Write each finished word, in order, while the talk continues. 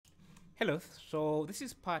Hello, so this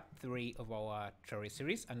is part 3 of our tutorial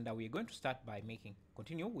series, and we're going to start by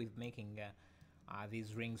continue with making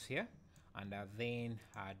these rings here, and then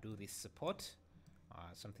do this support,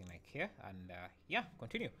 something like here, and yeah,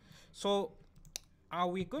 continue. So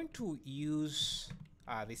we're going to use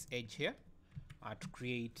this edge here to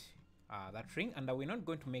create that ring, and we're not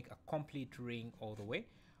going to make a complete ring all the way.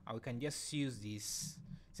 We can just use this,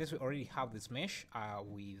 since we already have this mesh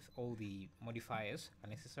with all the modifiers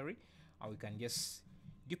necessary. We can just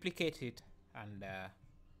duplicate it, and you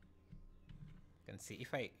can see you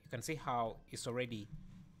can see how it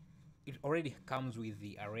already comes with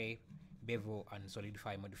the array, bevel, and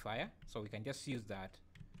solidify modifier, so we can just use that.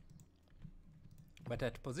 But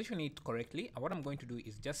to position it correctly, what I'm going to do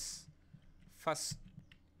is just first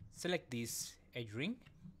select this edge ring,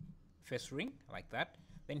 face ring, like that,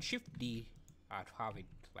 then Shift D to have it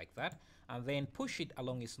like that, and then push it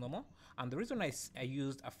along its normal. And the reason I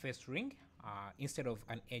used a face ring instead of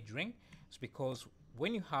an edge ring is because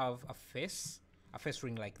when you have a face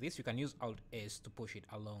ring like this, you can use Alt S to push it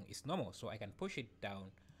along its normal. So I can push it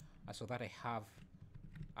down so that I have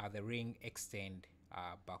the ring extend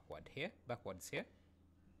backwards here, to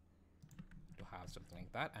have something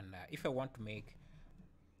like that. And if I want to make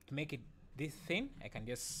it this thin, I can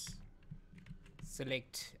just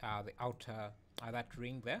select the outer that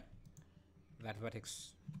ring there, that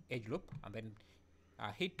vertex edge loop, and then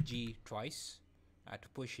hit G twice to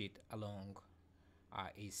push it along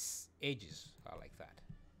its edges like that.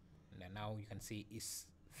 And then now you can see it's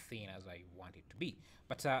thin as I want it to be.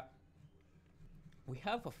 But we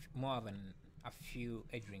have more than a few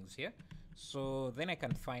edge rings here, so then I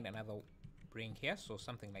can find another ring here. So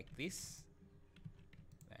something like this.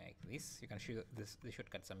 You can see the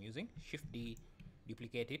shortcuts I'm using. Shift D,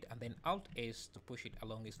 duplicate it, and then Alt S to push it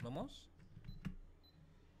along its normals.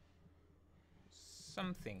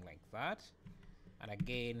 Something like that. And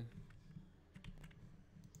again,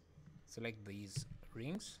 select these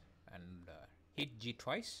rings and hit G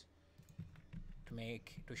twice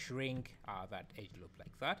to shrink that edge loop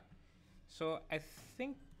like that. So I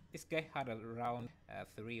think this guy had around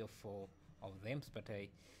 3 or 4 of them, but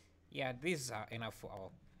yeah, these are enough for our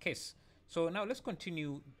case. So now let's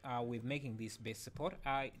continue with making this base support.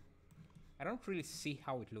 I don't really see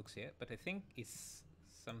how it looks here, but I think it's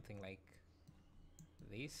something like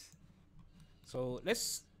this. So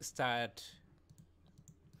let's start.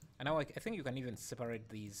 And now I think you can even separate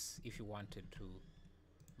these if you wanted to,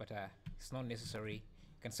 but it's not necessary.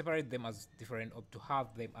 You can separate them as different, to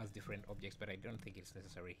have them as different objects, but I don't think it's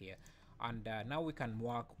necessary here. And now we can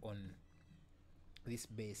work on this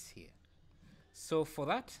base here. So for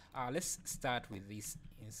that, let's start with this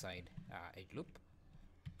inside edge loop.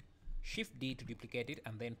 Shift D to duplicate it,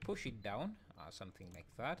 and then push it down, something like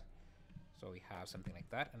that. So we have something like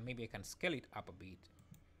that, and maybe I can scale it up a bit.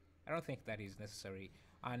 I don't think that is necessary.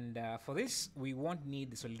 And for this, we won't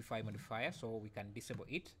need the solidify modifier, so we can disable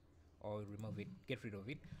it or remove it, get rid of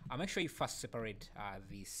it. Make sure you first separate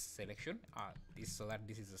this selection, so that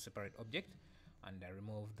this is a separate object, and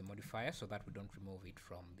remove the modifier so that we don't remove it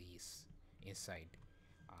from this inside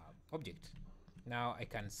object. Now I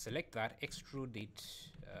can select that, extrude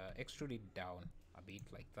it down a bit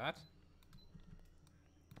like that,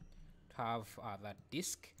 to have that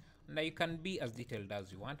disk. Now you can be as detailed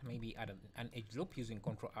as you want. Maybe add an edge loop using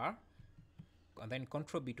Ctrl R, and then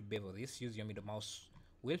Ctrl B to bevel this. Use your middle mouse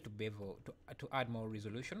wheel to bevel to add more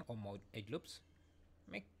resolution or more edge loops.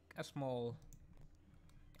 Make a small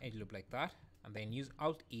edge loop like that, and then use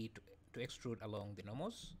Alt E to extrude along the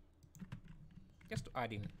normals, just to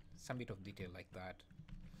add in some bit of detail like that.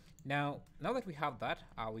 Now that we have that,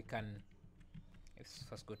 we can, let's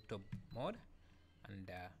first go to top mode,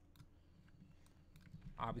 and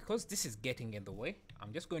because this is getting in the way,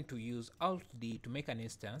 I'm just going to use Alt D to make an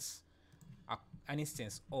instance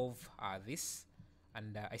of this,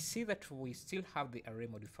 and I see that we still have the array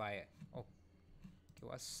modifier. Okay,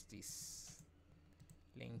 what's this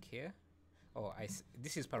link here? Oh,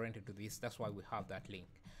 this is parented to this, that's why we have that link.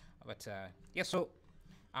 But yeah, so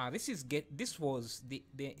this was the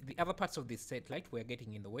other parts of this satellite were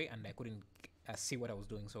getting in the way, and I couldn't see what I was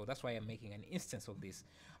doing, so that's why I'm making an instance of this.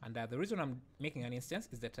 And the reason I'm making an instance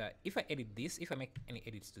is that if I edit this, if I make any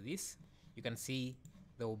edits to this, you can see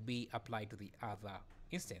they will be applied to the other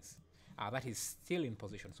instance that is still in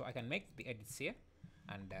position. So I can make the edits here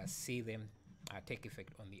and see them take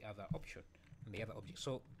effect on the other option, on the other object.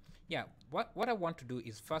 So yeah, what I want to do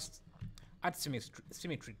is first add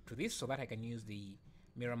symmetry to this so that I can use the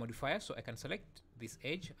mirror modifier. So I can select this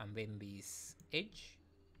edge and then this edge,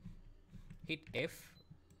 hit F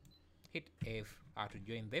to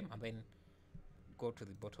join them, and then go to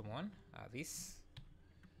the bottom one, this,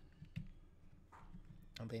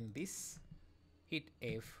 and then this, hit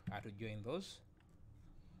F to join those.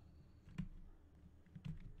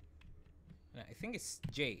 Now, I think it's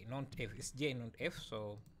J, not F. It's J, not F.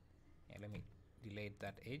 So yeah, let me delete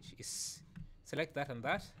that edge. Select that and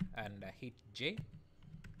that, and hit J.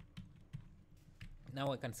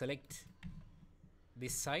 Now I can select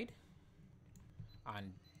this side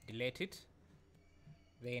and delete it,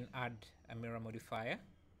 then add a mirror modifier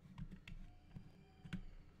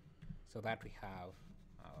so that we have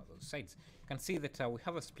those sides. You can see that we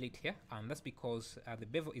have a split here, and that's because the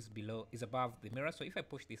bevel is above the mirror. So if I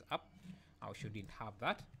push this up, I shouldn't have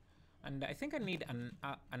that. And I think I need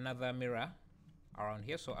another mirror around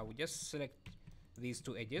here, so I will just select these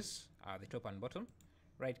two edges, the top and bottom,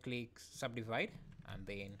 right click, subdivide, and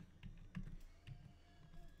then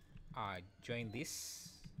join this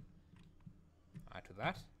to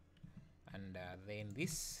that, and then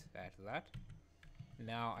this to that.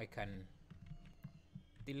 Now I can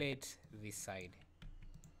delete this side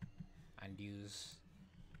and use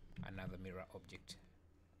another mirror object,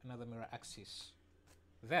 another mirror axis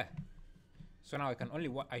there. So now I can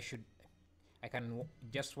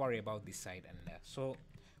just worry about this side. And so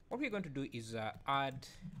what we're going to do is add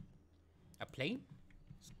a plane,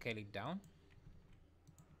 scale it down,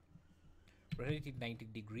 rotate it 90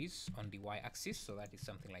 degrees on the y-axis, so that is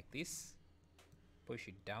something like this. Push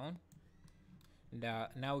it down, and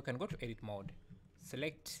now we can go to edit mode,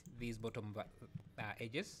 select these bottom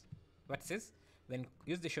vertices, then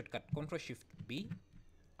use the shortcut Ctrl+Shift+B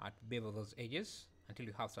to bevel those edges until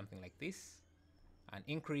you have something like this, and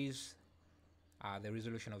increase the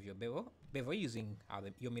resolution of your bevel using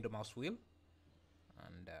your middle mouse wheel.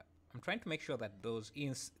 And I'm trying to make sure that those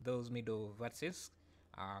middle vertices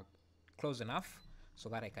are close enough so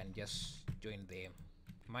that I can just join them,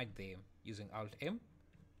 merge them using Alt-M,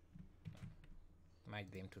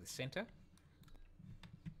 merge them to the center,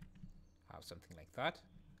 have something like that.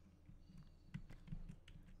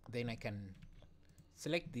 Then I can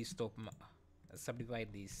select this top,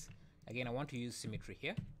 subdivide this. Again, I want to use symmetry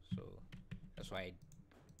here, so that's why I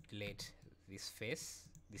delete this face,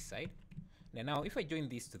 this side. Now if I join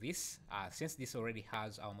this to this, since this already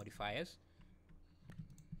has our modifiers,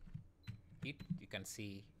 you can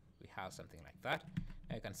see we have something like that.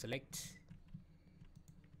 Now I can select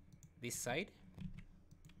this side,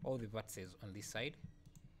 all the vertices on this side,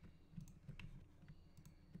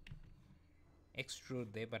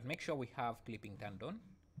 extrude them, but make sure we have clipping turned on,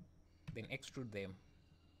 then extrude them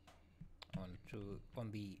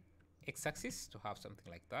on the x-axis to have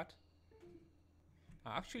something like that.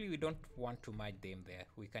 Actually, we don't want to merge them there.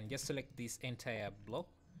 We can just select this entire block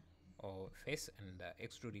or face and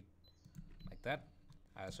extrude it like that,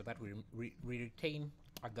 so that we retain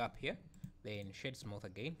a gap here. Then shade smooth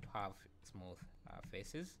again to have smooth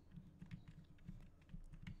faces.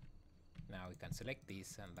 Now we can select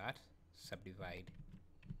this and that, subdivide,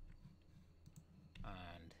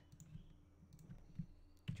 and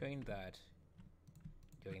join that,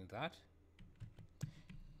 join that.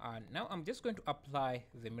 Now I'm just going to apply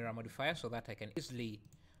the mirror modifier so that I can easily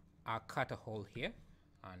cut a hole here,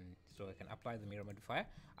 and so I can apply the mirror modifier.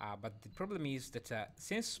 But the problem is that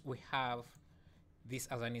since we have this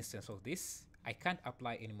as an instance of this, I can't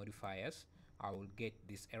apply any modifiers. I will get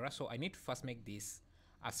this error. So I need to first make this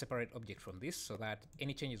a separate object from this so that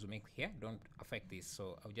any changes we make here don't affect this.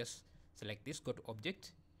 So I'll just select this, go to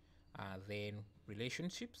object, then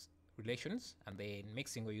relations, and then make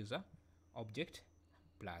single user object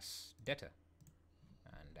plus data,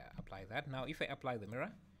 and apply that. Now if I apply the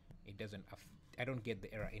mirror, it doesn't I don't get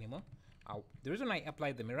the error anymore. The reason I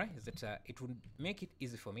applied the mirror is that it would make it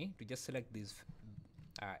easy for me to just select these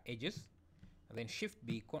edges, and then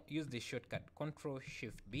Shift-B, use the shortcut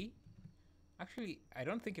Ctrl+Shift+B. Actually, I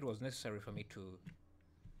don't think it was necessary for me to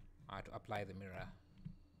apply the mirror.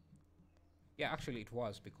 Yeah, actually it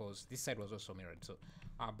was, because this side was also mirrored. So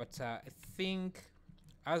but I think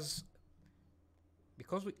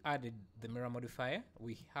because we added the mirror modifier,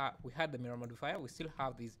 we had the mirror modifier, we still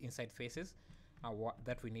have these inside faces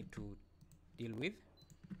that we need to deal with.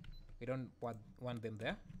 We don't want them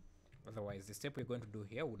there, otherwise the step we're going to do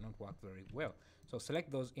here would not work very well. So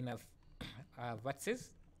select those inner vertices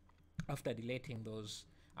after deleting those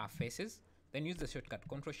faces, then use the shortcut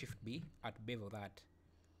Ctrl+Shift+B to bevel that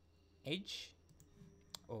edge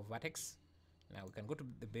or vertex. Now we can go to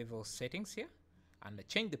the bevel settings here and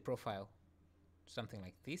change the profile to something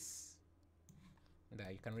like this. And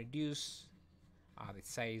you can reduce the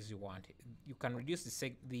size you want. You can reduce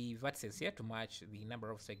the vertices here to match the number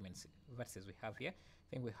of segments vertices we have here.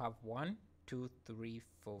 I think we have 1, 2, 3,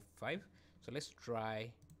 4, 5. So let's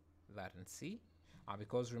try that and see.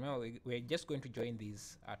 Because remember, we're just going to join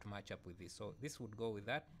these to match up with this. So this would go with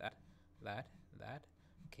that.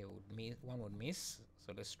 Okay, one would miss.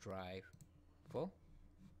 So let's try 4.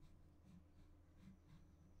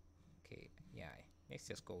 Okay, yeah, let's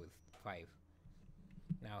just go with 5.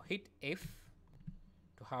 Now hit F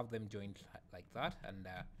to have them joined like that, and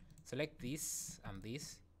select this and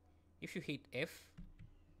this. If you hit F,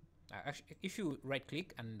 actually, if you right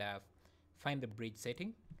click and find the bridge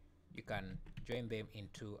setting, you can join them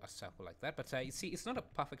into a circle like that. But you see, it's not a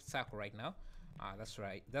perfect circle right now. That's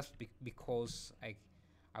right. That's because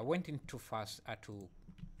I went in too fast to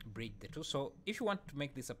bridge the two. So if you want to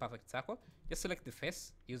make this a perfect circle, just select the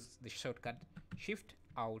face, use the shortcut Shift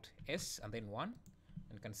Alt S and then 1, and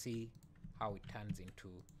you can see how it turns into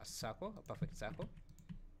a circle, a perfect circle,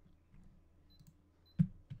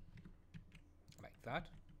 like that.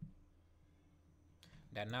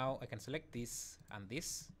 Then now I can select this and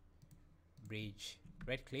this, bridge,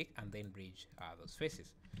 right click, and then bridge those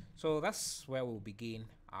faces. So that's where we'll begin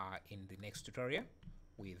in the next tutorial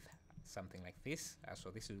with something like this. So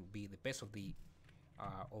this will be the base of the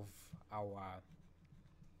of our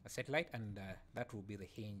satellite, and that will be the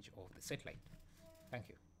hinge of the satellite. Thank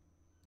you.